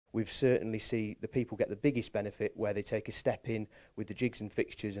we've certainly see the people get the biggest benefit where they take a step in with the jigs and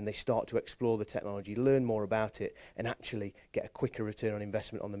fixtures and they start to explore the technology, learn more about it, and actually get a quicker return on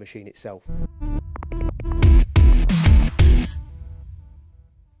investment on the machine itself.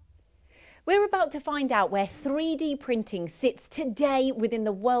 We're about to find out where 3D printing sits today within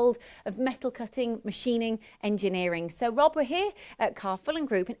the world of metal cutting, machining, engineering. So Rob, we're here at Carfulan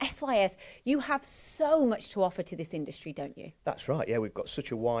Group and SYS. You have so much to offer to this industry, don't you? That's right, yeah, we've got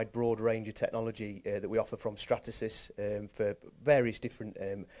such a wide, broad range of technology that we offer from Stratasys for various different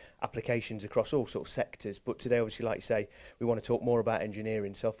applications across all sorts of sectors. But today, obviously, like you say, we want to talk more about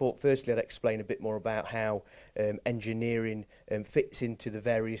engineering. So I thought firstly I'd explain a bit more about how engineering fits into the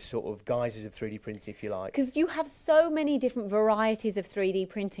various sort of guises of 3D printing, if you like. Because you have so many different varieties of 3D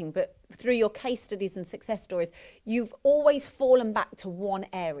printing, but through your case studies and success stories, you've always fallen back to one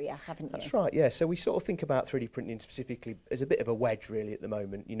area, haven't you? That's right, yeah. So we sort of think about 3D printing specifically as a bit of a wedge, really, at the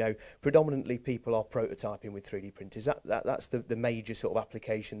moment. You know, predominantly people are prototyping with 3D printers. That's the major sort of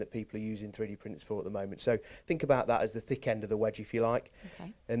application that people are using 3D printers for at the moment. So think about that as the thick end of the wedge, if you like.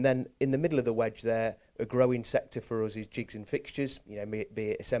 Okay. And then in the middle of the wedge there, a growing sector for us is jigs and fixtures, you know, be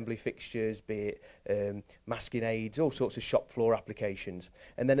it assembly fixtures, be it masking aids, all sorts of shop floor applications.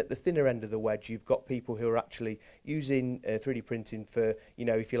 And then at the thinner end of the wedge, you've got people who are actually using 3D printing for, you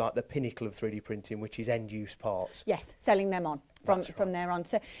know, if you like, the pinnacle of 3D printing, which is end-use parts. Yes, selling them on from Right. there on.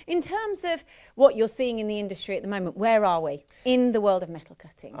 So in terms of what you're seeing in the industry at the moment, where are we in the world of metal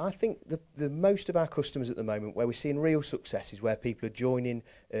cutting? I think the most of our customers at the moment, where we're seeing real success, is where people are joining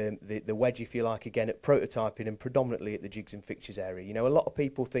the wedge, if you like, again at prototyping and predominantly at the jigs and fixtures area. You know, a lot of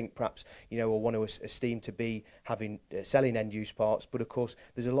people think perhaps, you know, or want to esteem to be having selling end-use parts, but of course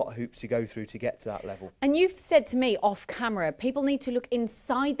there's a lot of hoops to go through to get to that level. And you've said to me off camera, people need to look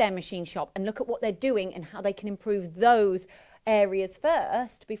inside their machine shop and look at what they're doing and how they can improve those areas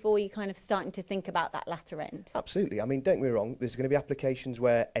first before you kind of starting to think about that latter end. Absolutely. I mean, don't get me wrong, there's going to be applications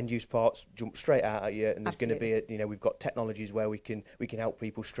where end-use parts jump straight out at you, and there's going to be, you know, we've got technologies where we can help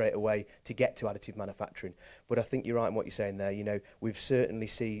people straight away to get to additive manufacturing. But I think you're right in what you're saying there. You know, we've certainly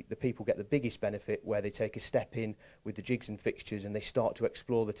see the people get the biggest benefit where they take a step in with the jigs and fixtures and they start to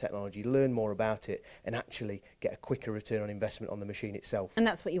explore the technology, learn more about it, and actually get a quicker return on investment on the machine itself. And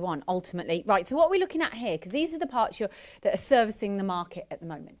that's what you want ultimately. Right, so what are we looking at here? Because these are the parts that are servicing the market at the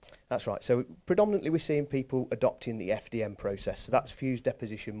moment. That's right. So predominantly we're seeing people adopting the FDM process. So that's fused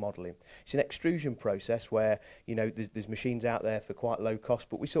deposition modelling. It's an extrusion process where, you know, there's machines out there for quite low cost,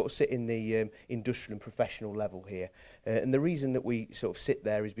 but we sort of sit in the industrial and professional level here. And the reason that we sort of sit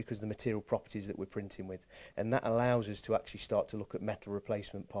there is because of the material properties that we're printing with. And that allows us to actually start to look at metal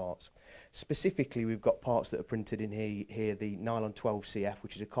replacement parts. Specifically, we've got parts that are printed in here the nylon 12CF,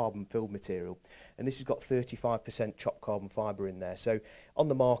 which is a carbon filled material. And this has got 35% chopped carbon fibre in there. So on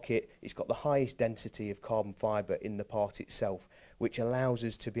the market, it's got the highest density of carbon fibre in the part itself, which allows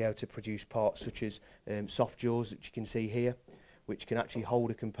us to be able to produce parts such as soft jaws that you can see here, which can actually hold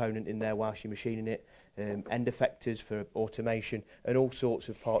a component in there whilst you're machining it, end effectors for automation, and all sorts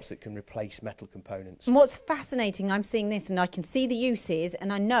of parts that can replace metal components. And what's fascinating, I'm seeing this and I can see the uses,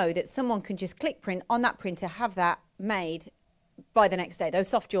 and I know that someone can just click print on that printer, have that made by the next day. Those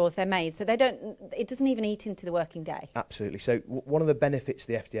soft jaws, they're made, so it doesn't even eat into the working day. Absolutely. So one of the benefits of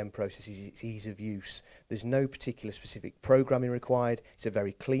the FDM process is its ease of use. There's no particular specific programming required. It's a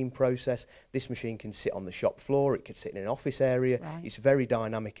very clean process. This machine can sit on the shop floor. It could sit in an office area. Right. It's very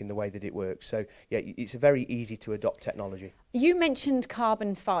dynamic in the way that it works. So yeah, it's a very easy to adopt technology. You mentioned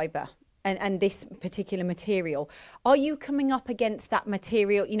carbon fibre. And this particular material, are you coming up against that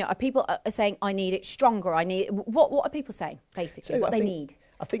material? You know, are people saying, I need it stronger, I need it? What are people saying, basically, what they need?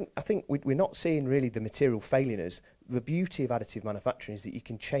 I think we're not seeing really the material failing us. The beauty of additive manufacturing is that you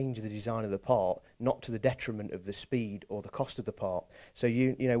can change the design of the part, not to the detriment of the speed or the cost of the part. So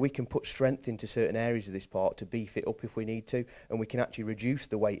you know, we can put strength into certain areas of this part to beef it up if we need to, and we can actually reduce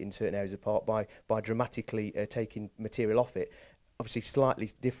the weight in certain areas of the part by dramatically taking material off it. Obviously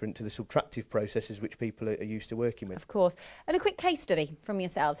slightly different to the subtractive processes which people are used to working with. Of course. And a quick case study from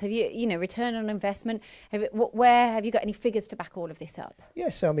yourselves. Have you know, return on investment, where have you got any figures to back all of this up?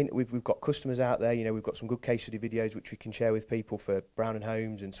 Yeah, so I mean, we've got customers out there, you know, we've got some good case study videos which we can share with people for Brown &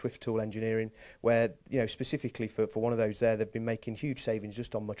 Holmes and Swift Tool Engineering, where, you know, specifically for one of those there, they've been making huge savings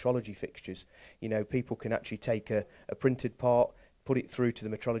just on metrology fixtures. You know, people can actually take a printed part, put it through to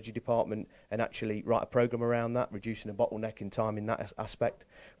the metrology department and actually write a program around that, reducing the bottleneck in time in that aspect.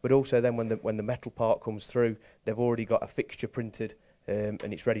 But also then when the metal part comes through, they've already got a fixture printed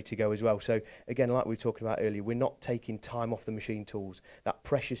and it's ready to go as well. So again, like we were talking about earlier, we're not taking time off the machine tools. That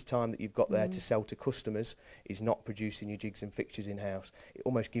precious time that you've got there to sell to customers is not producing your jigs and fixtures in-house. It's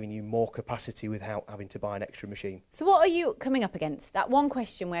almost giving you more capacity without having to buy an extra machine. So what are you coming up against? That one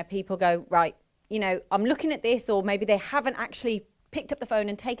question where people go, right, you know, I'm looking at this, or maybe they haven't actually picked up the phone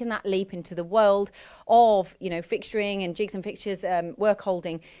and taken that leap into the world of, you know, fixturing and jigs and fixtures, work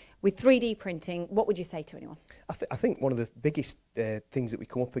holding. With 3D printing, what would you say to anyone? I think one of the biggest things that we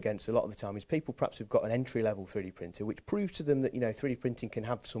come up against a lot of the time is people perhaps have got an entry-level 3D printer, which proves to them that, you know, 3D printing can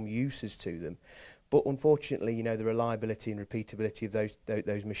have some uses to them. But unfortunately, you know, the reliability and repeatability of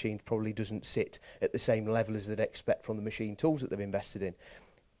those machines probably doesn't sit at the same level as they'd expect from the machine tools that they've invested in.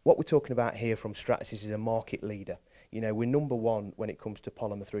 What we're talking about here from Stratasys is a market leader. You know, we're number one when it comes to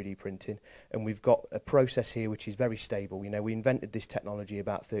polymer 3D printing, and we've got a process here which is very stable. You know, we invented this technology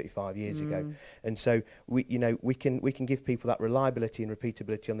about 35 years ago, and so we can give people that reliability and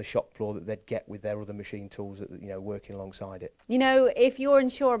repeatability on the shop floor that they'd get with their other machine tools that, you know, working alongside it. You know, if you're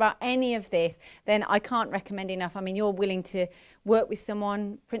unsure about any of this, then I can't recommend enough. I mean, you're willing to work with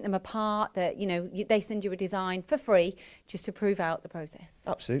someone, print them apart, that, you know, they send you a design for free just to prove out the process.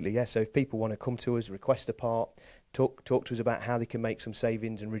 Absolutely, yeah. So if people want to come to us, request a part, talk to us about how they can make some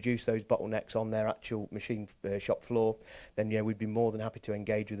savings and reduce those bottlenecks on their actual machine shop floor, then, you know, we'd be more than happy to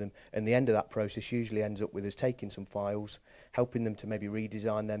engage with them. And the end of that process usually ends up with us taking some files, helping them to maybe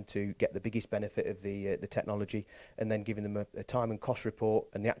redesign them to get the biggest benefit of the technology, and then giving them a time and cost report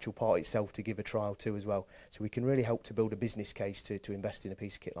and the actual part itself to give a trial to as well. So we can really help to build a business case to invest in a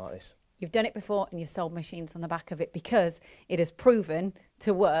piece of kit like this. You've done it before and you've sold machines on the back of it because it has proven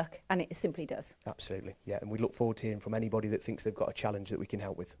to work, and it simply does. Absolutely, yeah. And we look forward to hearing from anybody that thinks they've got a challenge that we can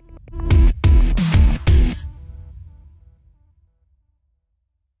help with.